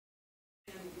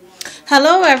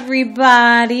Hello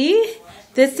everybody,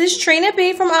 this is Trina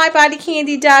B from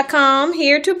IBodyCandy.com,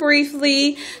 here to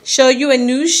briefly show you a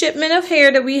new shipment of hair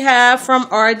that we have from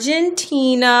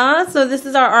Argentina. So this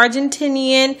is our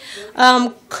Argentinian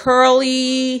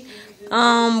curly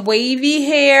wavy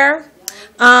hair.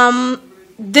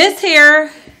 This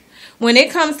hair, when it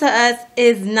comes to us,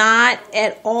 is not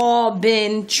at all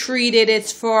been treated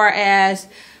as far as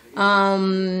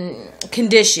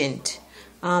conditioned.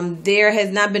 There has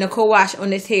not been a co-wash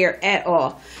on this hair at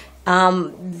all.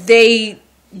 They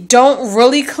don't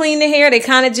really clean the hair. They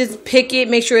kind of just pick it,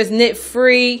 make sure it's knit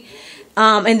free,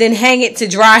 and then hang it to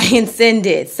dry and send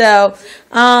it. So,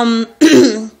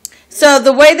 so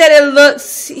the way that it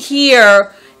looks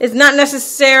here is not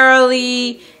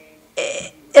necessarily,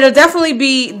 it'll definitely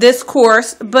be this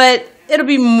coarse, but it'll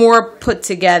be more put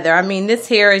together. I mean, this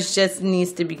hair is just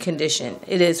needs to be conditioned.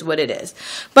 It is what it is.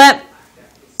 But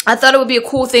I thought it would be a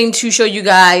cool thing to show you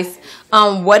guys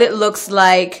what it looks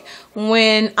like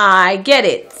when I get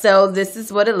it. So this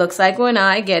is what it looks like when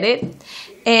I get it.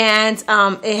 And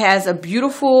it has a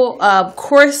beautiful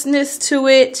coarseness to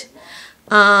it.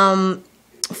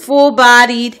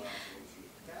 Full-bodied.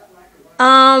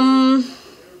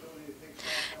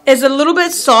 It's a little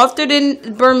bit softer than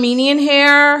Burmanian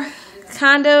hair.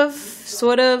 Kind of.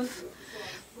 Sort of.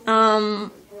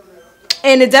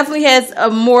 And it definitely has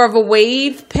a more of a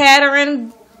wave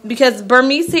pattern, because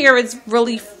Burmese hair is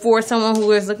really for someone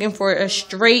who is looking for a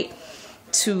straight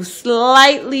to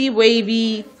slightly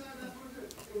wavy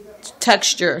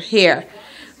texture hair.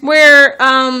 Where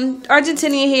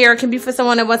Argentinian hair can be for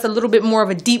someone that wants a little bit more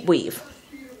of a deep wave.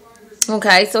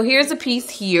 Okay, so here's a piece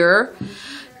here.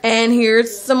 And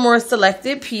here's some more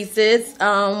selected pieces.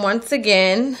 Once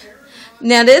again,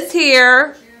 now this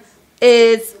hair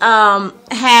is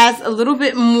has a little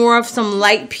bit more of some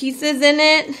light pieces in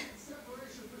it,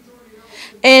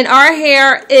 and our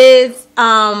hair is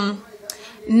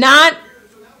not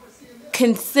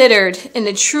considered in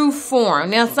the true form.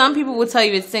 Now some people will tell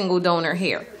you it's single donor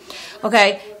hair.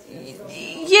 Okay,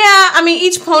 yeah, I mean,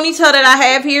 each ponytail that I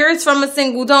have here is from a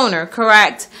single donor,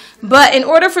 correct? But in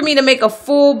order for me to make a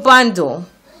full bundle,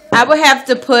 I would have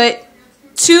to put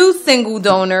 2 single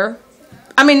donor.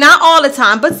 I mean, not all the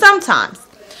time, but sometimes.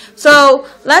 So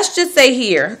let's just say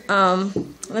here,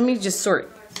 let me just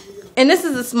sort. And this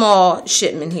is a small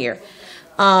shipment here.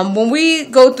 When we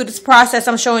go through this process,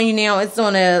 I'm showing you now, it's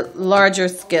on a larger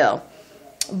scale.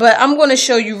 But I'm going to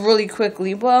show you really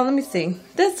quickly. Well, let me see.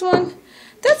 This one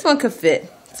could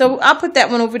fit. So I'll put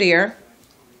that one over there.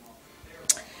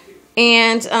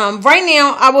 And right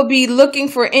now, I will be looking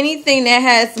for anything that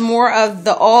has more of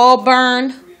the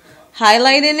all-burn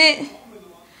highlight in it.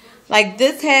 Like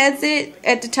this has it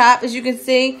at the top, as you can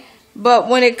see. But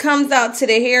when it comes out to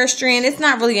the hair strand, it's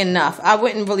not really enough. I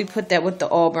wouldn't really put that with the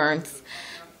all-burns.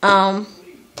 And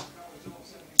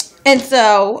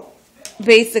so,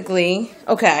 basically,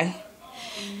 okay.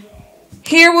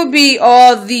 Here would be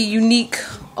all the unique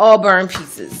all-burn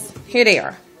pieces. Here they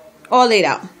are. All laid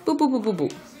out. Boop, boop, boop, boop,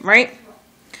 boop. Right?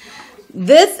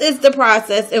 This is the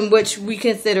process in which we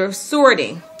consider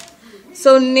sorting.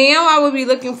 So now I will be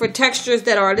looking for textures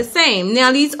that are the same.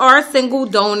 Now these are single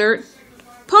donor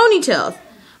ponytails.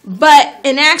 But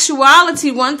in actuality,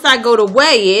 once I go to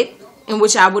weigh it, in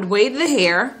which I would weigh the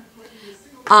hair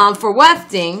for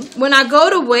wefting, when I go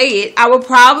to weigh it, I would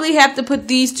probably have to put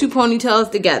these 2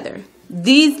 ponytails together.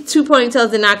 These 2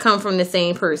 ponytails did not come from the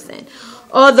same person.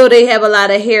 Although they have a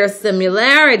lot of hair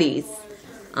similarities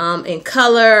in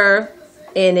color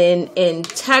and in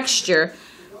texture.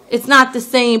 It's not the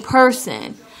same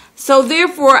person. So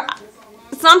therefore,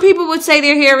 some people would say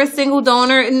their hair is single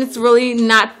donor, and it's really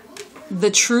not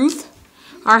the truth.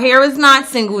 Our hair is not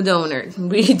single donor.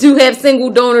 We do have single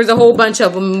donors, a whole bunch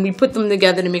of them, and we put them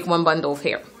together to make one bundle of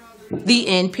hair. The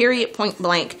end, period, point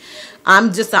blank.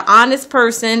 I'm just an honest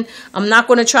person. I'm not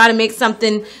going to try to make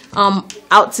something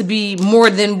out to be more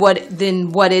than what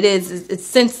it is. It's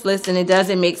senseless, and it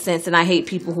doesn't make sense, and I hate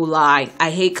people who lie.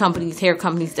 I hate hair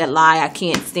companies that lie. I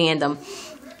can't stand them.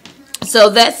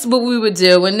 So that's what we would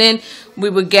do, and then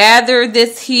we would gather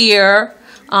this here.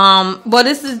 Well,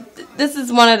 this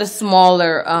is one of the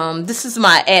smaller. This is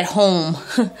my at home.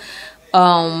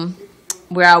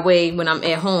 Where I weigh when I'm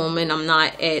at home and I'm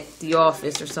not at the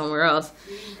office or somewhere else.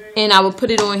 And I would put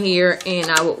it on here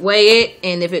and I would weigh it.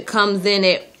 And if it comes in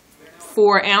at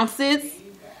 4 ounces,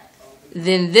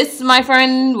 then this, my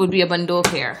friend, would be a bundle of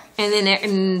hair. And then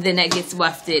that gets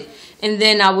wefted. And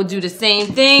then I would do the same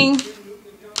thing.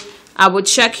 I would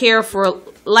check hair for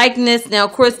likeness. Now,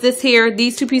 of course, this hair,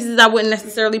 these 2 pieces I wouldn't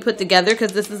necessarily put together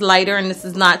because this is lighter and this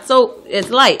is not so, it's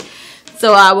light.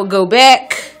 So I would go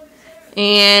back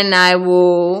and I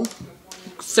will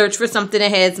search for something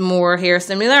that has more hair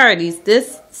similarities.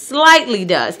 This slightly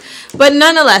does, but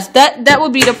nonetheless, that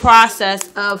would be the process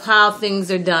of how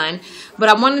things are done. But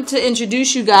I wanted to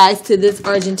introduce you guys to this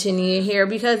Argentinian hair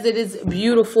because it is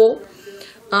beautiful.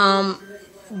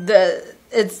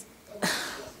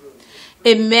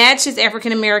 It matches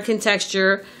African American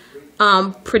texture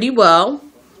pretty well.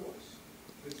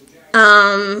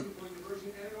 I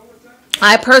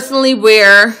personally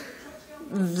wear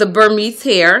the Burmese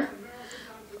hair,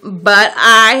 but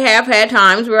I have had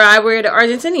times where I wear the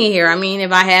Argentinian hair. I mean,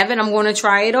 if I have it, I'm going to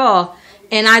try it all.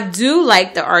 And I do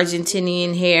like the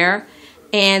Argentinian hair.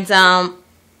 And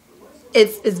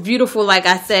it's beautiful, like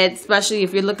I said, especially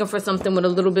if you're looking for something with a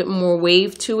little bit more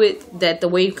wave to it, that the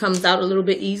wave comes out a little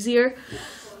bit easier,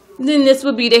 then this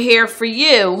would be the hair for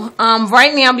you.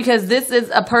 Right now, because this is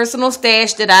a personal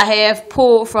stash that I have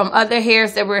pulled from other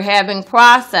hairs that we're having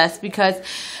processed, because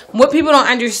what people don't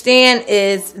understand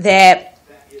is that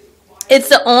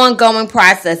it's an ongoing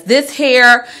process. This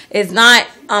hair is not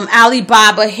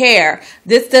Alibaba hair.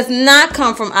 This does not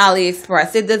come from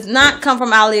AliExpress. It does not come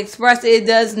from AliExpress. It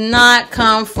does not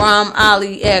come from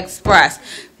AliExpress.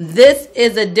 This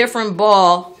is a different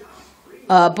ball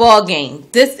game.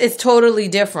 This is totally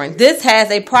different. This has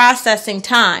a processing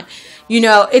time. You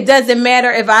know, it doesn't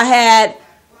matter if I had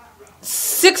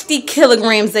 60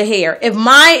 kilograms of hair. If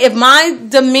my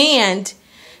demand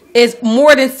is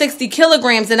more than 60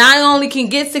 kilograms and I only can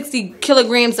get 60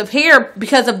 kilograms of hair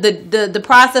because of the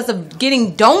process of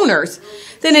getting donors,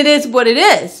 then it is what it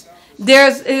is.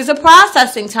 There's a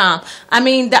processing time. I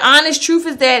mean, the honest truth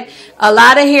is that a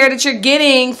lot of hair that you're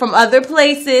getting from other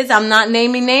places, I'm not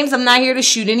naming names, I'm not here to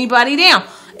shoot anybody down.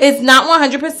 It's not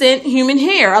 100% human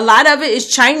hair. A lot of it is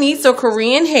Chinese or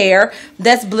Korean hair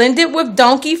that's blended with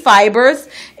donkey fibers,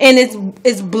 and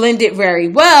it's blended very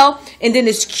well, and then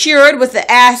it's cured with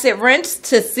the acid rinse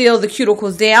to seal the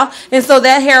cuticles down, and so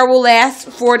that hair will last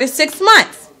 4 to 6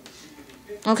 months.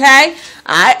 Okay?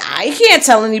 I can't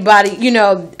tell anybody, you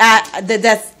know, that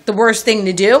that's the worst thing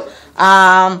to do.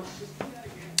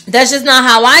 That's just not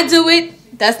how I do it.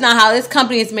 That's not how this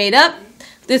company is made up.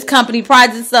 This company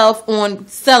prides itself on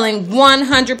selling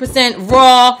 100%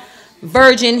 raw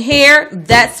virgin hair.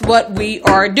 That's what we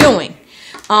are doing.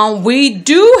 We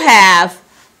do have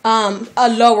a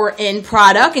lower end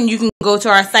product, and you can go to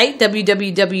our site,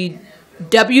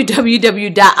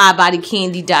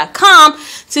 www.IBodyCandy.com,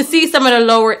 to see some of the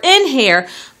lower end hair.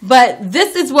 But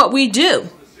this is what we do.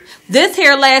 This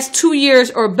hair lasts 2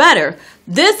 years or better.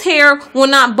 This hair will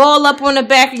not ball up on the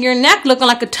back of your neck looking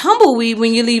like a tumbleweed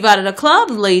when you leave out of the club,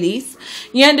 ladies.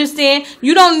 You understand?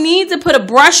 You don't need to put a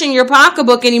brush in your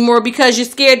pocketbook anymore because you're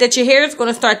scared that your hair is going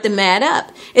to start to mat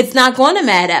up. It's not going to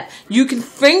mat up. You can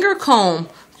finger comb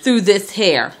through this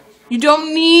hair. You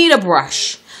don't need a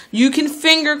brush. You can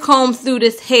finger comb through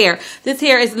this hair. This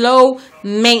hair is low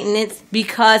maintenance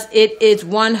because it is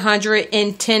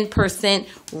 110%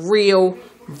 real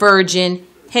virgin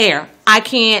hair. I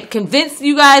can't convince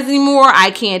you guys anymore.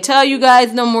 I can't tell you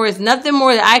guys no more. There's nothing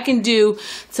more that I can do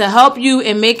to help you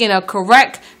in making a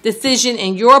correct decision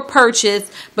in your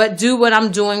purchase, but do what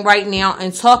I'm doing right now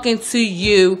and talking to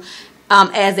you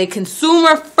as a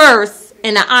consumer first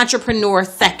and an entrepreneur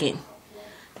second.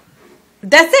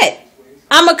 That's it.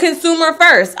 I'm a consumer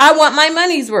first. I want my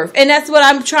money's worth. And that's what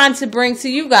I'm trying to bring to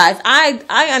you guys.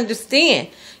 I understand.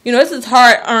 You know, this is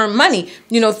hard-earned money.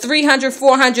 You know, $300,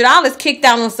 $400 kicked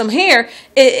down on some hair.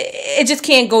 It just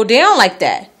can't go down like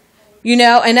that. You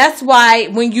know, and that's why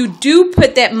when you do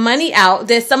put that money out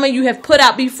that some of you have put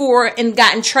out before and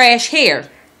gotten trash hair,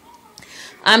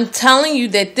 I'm telling you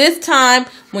that this time,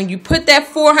 when you put that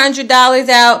 $400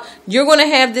 out, you're going to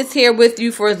have this hair with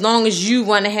you for as long as you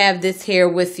want to have this hair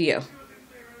with you.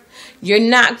 You're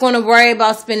not going to worry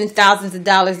about spending thousands of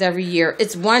dollars every year.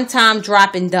 It's one time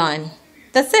drop and done.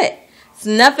 That's it.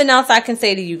 There's nothing else I can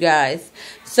say to you guys.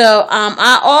 So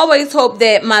I always hope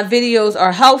that my videos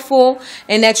are helpful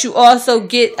and that you also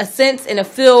get a sense and a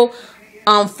feel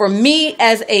for me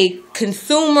as a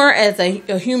consumer, as a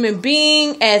human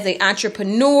being, as an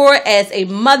entrepreneur, as a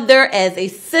mother, as a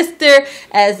sister,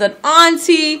 as an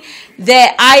auntie,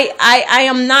 that I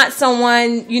am not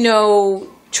someone, you know,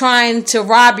 trying to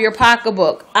rob your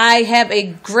pocketbook. I have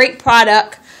a great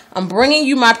product. I'm bringing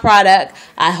you my product.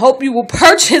 I hope you will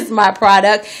purchase my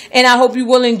product, and I hope you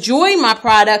will enjoy my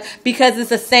product because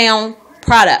it's a sound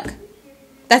product.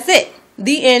 That's it.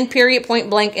 The end, period, point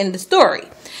blank in the story.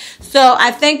 So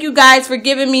I thank you guys for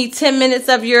giving me 10 minutes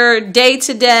of your day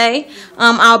today.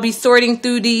 I'll be sorting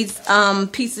through these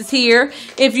pieces here.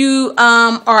 If you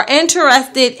are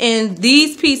interested in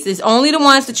these pieces, only the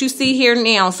ones that you see here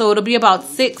now, so it'll be about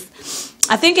 6.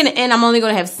 I think in the end I'm only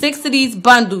going to have 6 of these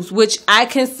bundles, which I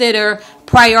consider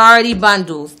priority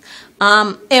bundles.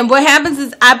 And what happens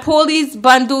is I pull these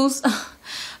bundles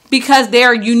because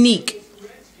they're unique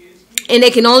and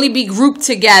they can only be grouped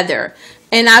together.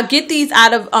 And I'll get these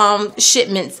out of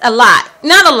shipments a lot.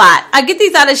 Not a lot. I get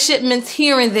these out of shipments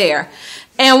here and there.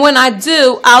 And when I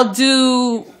do, I'll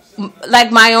do like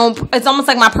my own. It's almost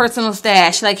like my personal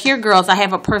stash. Like, here, girls, I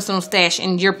have a personal stash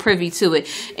and you're privy to it.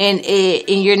 And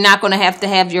you're not going to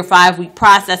have your 5-week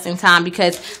processing time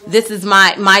because this is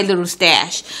my little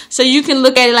stash. So you can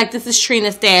look at it like this is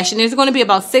Trina's stash. And there's going to be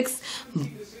about 6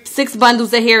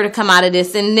 bundles of hair to come out of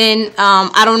this, and then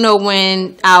I don't know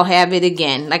when I'll have it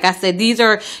again. Like I said, these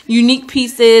are unique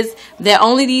pieces that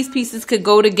only these pieces could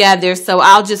go together, so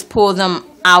I'll just pull them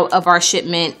out of our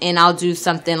shipment and I'll do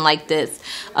something like this.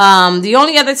 The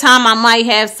only other time I might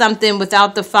have something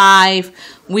without the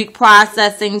 5-week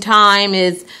processing time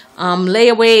is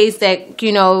layaways that,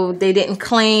 you know, they didn't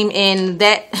claim, and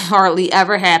that hardly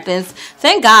ever happens.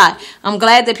 Thank God. I'm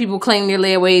glad that people claim their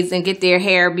layaways and get their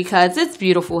hair because it's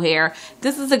beautiful hair.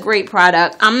 This is a great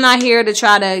product. I'm not here to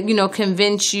try to, you know,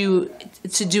 convince you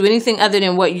to do anything other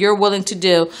than what you're willing to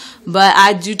do, but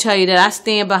I do tell you that I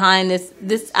stand behind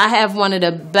this. I have one of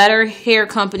the better hair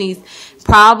companies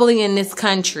probably in this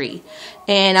country,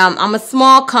 and I'm a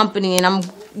small company, and I'm,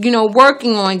 you know,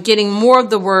 working on getting more of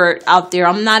the word out there.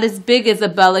 I'm not as big as a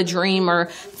Bella Dream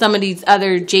or some of these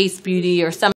other Jace Beauty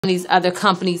or some of these other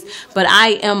companies, but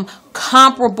I am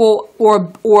comparable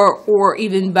or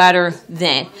even better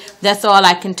than. That's all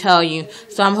I can tell you.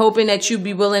 So I'm hoping that you'll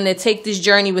be willing to take this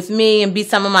journey with me and be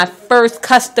some of my first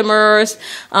customers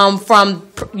from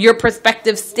your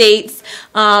prospective states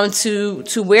to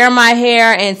wear my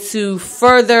hair and to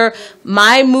further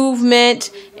my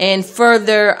movement and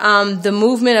further the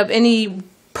movement of any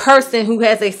person who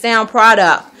has a sound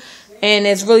product and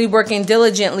is really working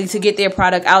diligently to get their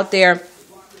product out there,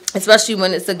 especially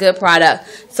when it's a good product.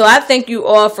 So I thank you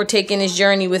all for taking this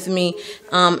journey with me.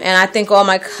 And I thank all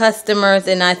my customers,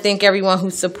 and I thank everyone who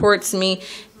supports me.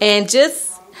 And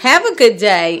just have a good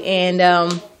day. And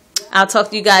I'll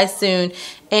talk to you guys soon.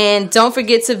 And don't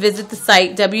forget to visit the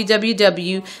site,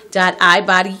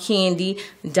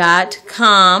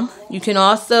 www.IBodyCandy.com. You can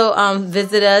also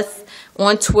visit us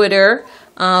on Twitter.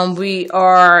 We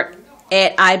are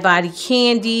at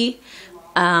IBodyCandy.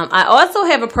 I also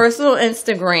have a personal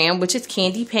Instagram, which is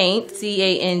Candy Paint,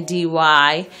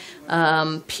 CandyPaynt.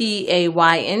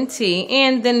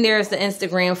 And then there's the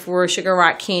Instagram for Sugar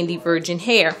Rock Candy Virgin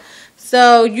Hair.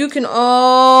 So you can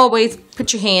always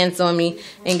put your hands on me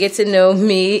and get to know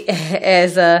me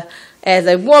as a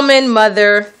woman,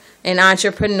 mother, and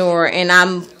entrepreneur. And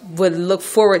I would look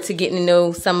forward to getting to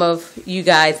know some of you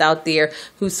guys out there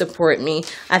who support me.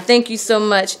 I thank you so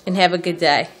much and have a good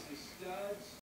day.